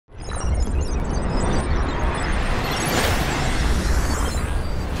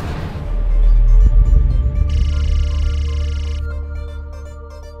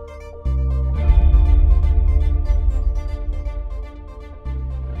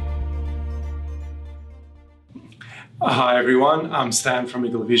Hi everyone, I'm Stan from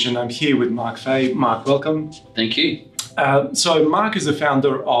Eagle Vision. I'm here with Mark Fahey. Mark, welcome. Thank you. So Mark is the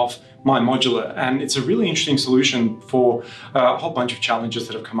founder of MyModular, and it's a really interesting solution for a whole bunch of challenges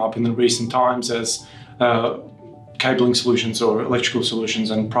that have come up in the recent times as cabling solutions or electrical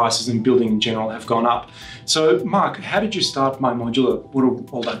solutions and prices in building in general have gone up. So Mark, how did you start MyModular? What did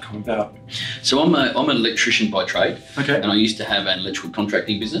all that come about? So I'm an electrician by trade, okay, and I used to have an electrical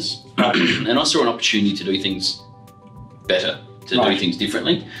contracting business, right, and I saw an opportunity to do things better, to right, do things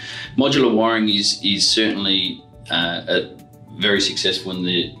differently. Modular wiring is certainly very successful in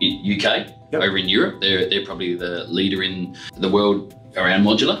the UK. Yep. Over in Europe, they're probably the leader in the world around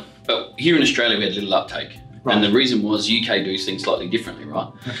modular. But here in Australia, we had little uptake. Right. And the reason was UK do things slightly differently,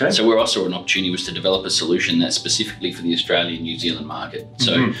 right? Okay. So where I saw an opportunity was to develop a solution that's specifically for the Australian New Zealand market.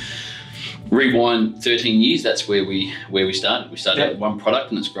 So rewind 13 years, that's where we started. We started with one product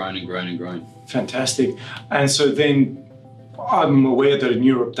and it's grown and grown and grown. Fantastic. And so then I'm aware that in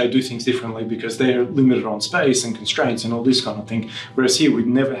Europe they do things differently because they're limited on space and constraints and all this kind of thing. Whereas here we've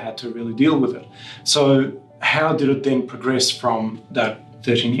never had to really deal with it. So how did it then progress from that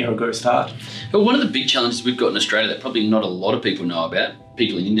 13-year-ago start? Well, one of the big challenges we've got in Australia that probably not a lot of people know about,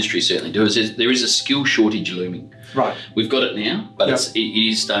 people in industry certainly do, is there is a skill shortage looming. Right. We've got it now, but it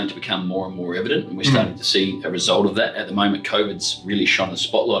is starting to become more and more evident, and we're starting to see a result of that. At the moment, COVID's really shone a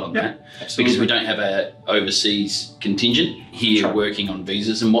spotlight on that, because we don't have an overseas contingent here working on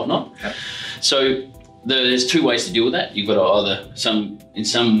visas and whatnot. So there's two ways to deal with that. You've got to either in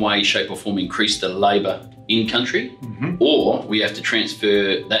some way, shape or form increase the labour in country, or we have to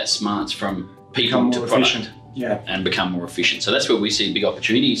transfer that smarts from people to product and become more efficient. So that's where we see a big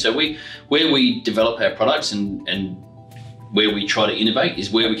opportunity. So where we develop our products and where we try to innovate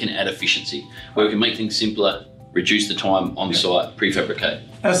is where we can add efficiency, where we can make things simpler, reduce the time on site, prefabricate.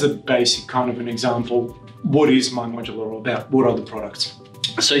 As a basic kind of an example, what is MyModular all about? What are the products?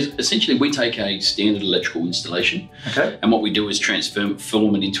 So essentially we take a standard electrical installation, and what we do is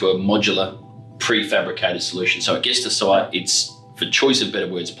transform it into a modular prefabricated solution. So it gets to site, it's, for choice of better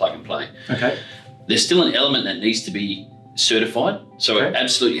words, plug and play. There's still an element that needs to be certified. So it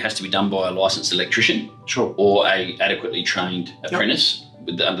absolutely has to be done by a licensed electrician or a adequately trained apprentice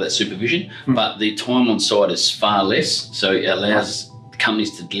under that supervision. But the time on site is far less. So it allows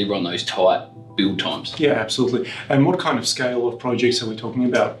companies to deliver on those tight build times. Yeah, absolutely. And what kind of scale of projects are we talking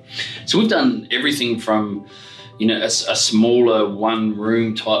about? So we've done everything from a smaller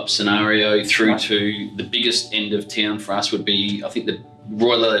one-room type scenario through to the biggest end of town for us would be, I think, the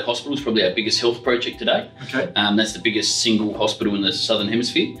Royal Adelaide Hospital is probably our biggest health project today. That's the biggest single hospital in the Southern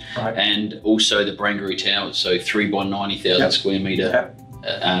Hemisphere. And also the Barangaroo Towers, so 3 by 90,000 square metre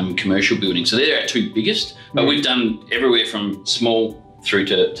commercial building. So they're our two biggest, but we've done everywhere from small through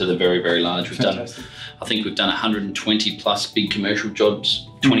to the very, very large. I think we've done 120 plus big commercial jobs,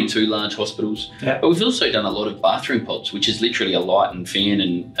 22 large hospils. But we've also done a lot of bathroom pods, which is literally a light and fan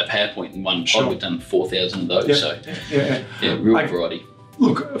and a power point in one pod. We've done 4,000 of those. So real variety.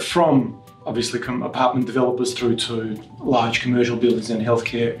 Look, from obviously apartment developers through to large commercial buildings and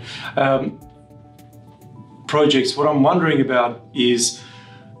healthcare projects, what I'm wondering about is,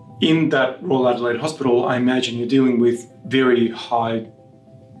 in that Royal Adelaide Hospital, I imagine you're dealing with very high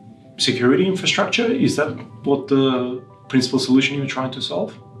security infrastructure. Is that what the principal solution you're trying to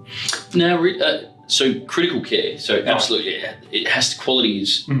solve? No, so critical care. So absolutely, it has to, quality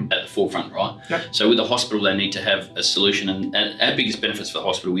is at the forefront, right? So with the hospital, they need to have a solution, and our biggest benefits for the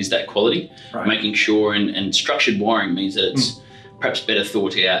hospital is that quality, making sure, and structured wiring means that it's perhaps better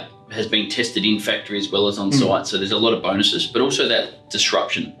thought out, has been tested in factory as well as on site. So there's a lot of bonuses, but also that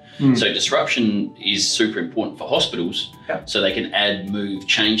disruption. So disruption is super important for hospitals, so they can add, move,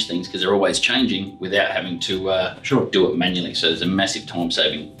 change things, because they're always changing without having to do it manually. So there's a massive time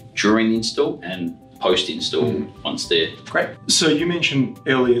saving during the install and post-install once they're... Great. So you mentioned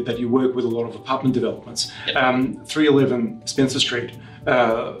earlier that you work with a lot of apartment developments. 311 Spencer Street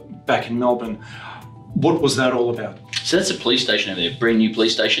back in Melbourne. What was that all about? So that's a police station over there, brand new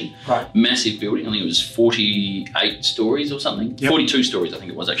police station. Massive building, I think it was 48 stories or something. 42 stories, I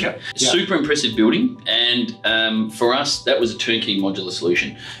think it was actually. Super impressive building, and for us, that was a turnkey modular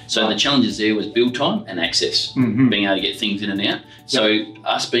solution. So the challenges there was build time and access, being able to get things in and out. So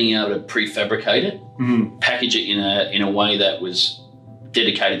us being able to prefabricate it, package it in a way that was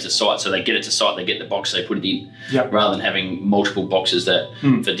dedicated to site, so they get it to site, they get the box, they put it in, rather than having multiple boxes that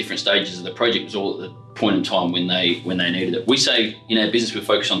for different stages of the project was all at the point in time when they needed it. We say in our business we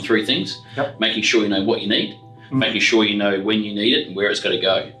focus on three things: making sure you know what you need, making sure you know when you need it and where it's got to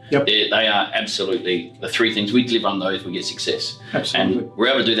go, Yep. They are absolutely the three things. We deliver on those, we get success. Absolutely. And we're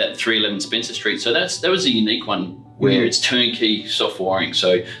able to do that at 311 Spencer Street. So that was a unique one where it's turnkey soft wiring.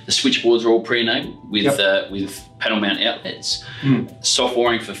 So the switchboards are all pre-enabled with panel mount outlets. Soft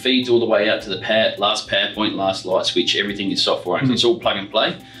wiring for feeds all the way out to the last power point, last light switch, everything is soft wiring. So it's all plug and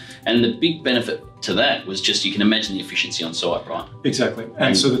play. And the big benefit to that was just, you can imagine the efficiency on site, right? Exactly.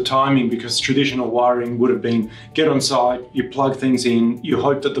 And so the timing, because traditional wiring would have been get on site, you plug things in, you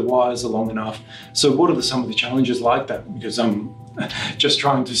hope that the wires are long enough. So what are some of the challenges like that? Because I'm just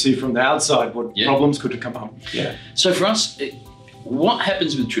trying to see from the outside what problems could come up. Yeah. So for us, what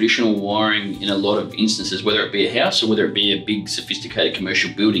happens with traditional wiring in a lot of instances, whether it be a house or whether it be a big sophisticated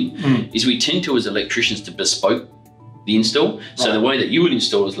commercial building, is we tend to, as electricians, to bespoke the install. So the way that you would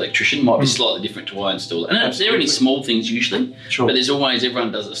install as an electrician might be slightly different to I install. And there are only small things usually, but there's always,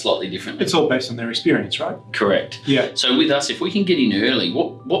 everyone does it slightly differently. It's all based on their experience, right? Correct. Yeah. So with us, if we can get in early,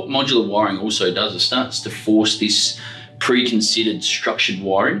 what modular wiring also does is starts to force this pre-considered structured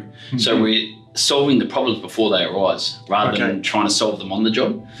wiring. So we're solving the problems before they arise rather than trying to solve them on the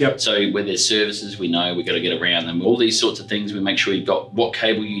job. So where there's services, we know we've got to get around them. All these sorts of things, we make sure you've got what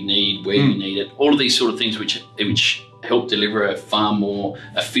cable you need, where you need it, all of these sort of things which help deliver a far more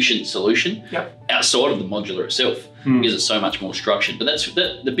efficient solution outside of the modular itself, because it's so much more structured. But that's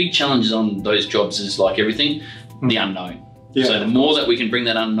the big challenges on those jobs is, like everything, the unknown. So the more that we can bring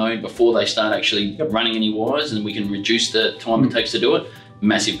that unknown before they start actually running any wires, and we can reduce the time it takes to do it,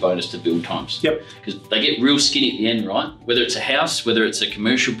 massive bonus to build times. Because they get real skinny at the end, right? Whether it's a house, whether it's a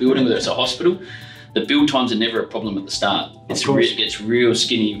commercial building, whether it's a hospital, the build times are never a problem at the start. It gets real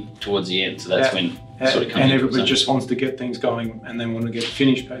skinny towards the end. So that's when sort of comes and everybody just wants to get things going and they want to get it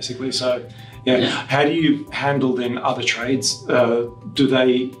finished, basically. So how do you handle then other trades? Do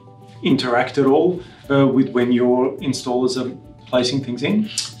they interact at all with when your installers are placing things in?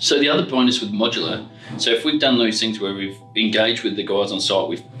 So the other bonus with modular, so if we've done those things where we've engaged with the guys on site,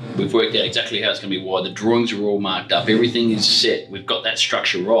 we've worked out exactly how it's going to be wired, the drawings are all marked up, everything is set, we've got that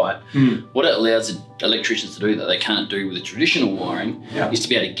structure right. What it allows the electricians to do that they can't do with the traditional wiring is to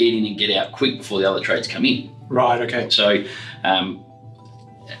be able to get in and get out quick before the other trades come in. Right, okay. So an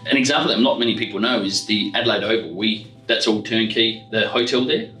example that not many people know is the Adelaide Oval. That's all turnkey, the hotel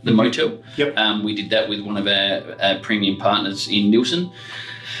there, the motel. We did that with one of our premium partners in Nielsen.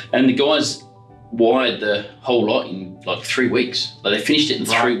 And the guys wired the whole lot in like 3 weeks. Like they finished it in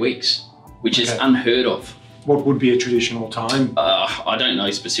 3 weeks, which is unheard of. What would be a traditional time? I don't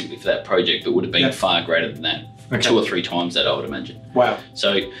know specifically for that project, but would have been far greater than that. 2 or 3 times that, I would imagine. Wow.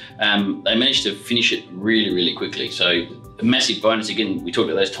 So they managed to finish it really, really quickly. So a massive bonus, again, we talked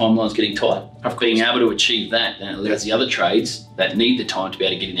about those timelines getting tight. Being able to achieve that, then it allows the other trades that need the time to be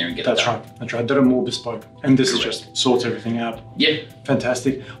able to get in there and get it done. That's right. That are more bespoke. And this is just sorts everything out. Yeah.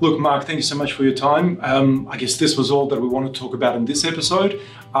 Fantastic. Look, Mark, thank you so much for your time. I guess this was all that we want to talk about in this episode.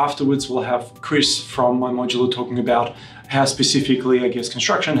 Afterwards, we'll have Chris from MyModular talking about how specifically, I guess,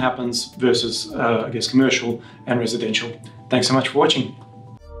 construction happens versus, I guess, commercial and residential. Thanks so much for watching.